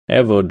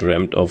ever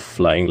dreamt of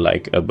flying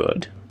like a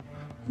bird?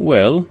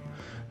 Well,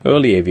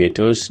 early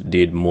aviators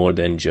did more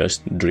than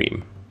just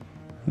dream.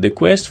 The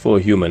quest for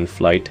human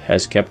flight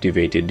has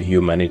captivated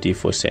humanity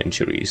for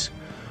centuries.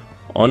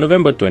 On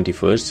November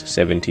 21st,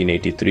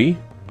 1783,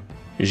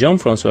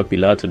 Jean-François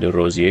Pilatre de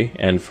Rosier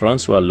and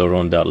François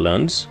Laurent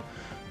d'Arlandes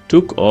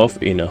took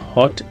off in a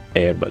hot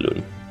air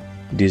balloon,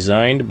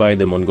 designed by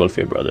the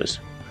Montgolfier brothers.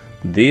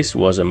 This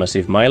was a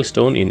massive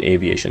milestone in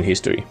aviation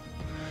history.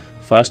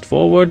 Fast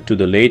forward to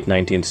the late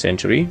 19th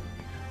century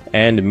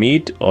and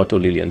meet Otto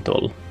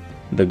Lilienthal,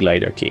 the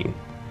glider king.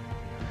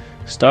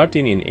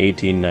 Starting in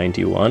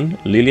 1891,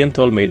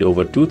 Lilienthal made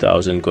over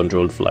 2,000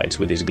 controlled flights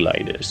with his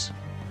gliders.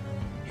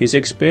 His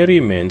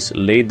experiments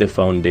laid the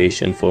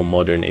foundation for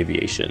modern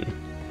aviation.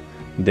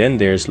 Then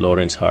there's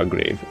Lawrence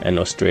Hargrave, an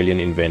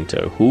Australian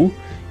inventor who,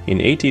 in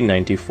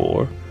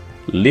 1894,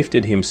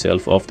 lifted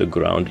himself off the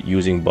ground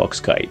using box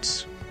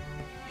kites.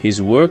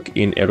 His work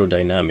in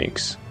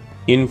aerodynamics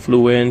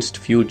influenced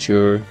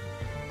future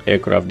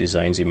aircraft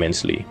designs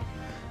immensely.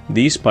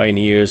 These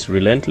pioneers'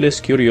 relentless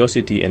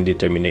curiosity and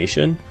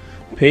determination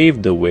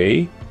paved the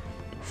way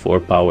for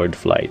powered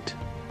flight.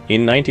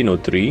 In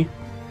 1903,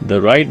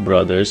 the Wright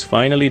brothers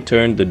finally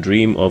turned the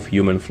dream of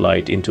human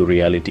flight into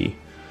reality,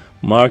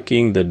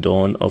 marking the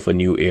dawn of a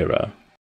new era.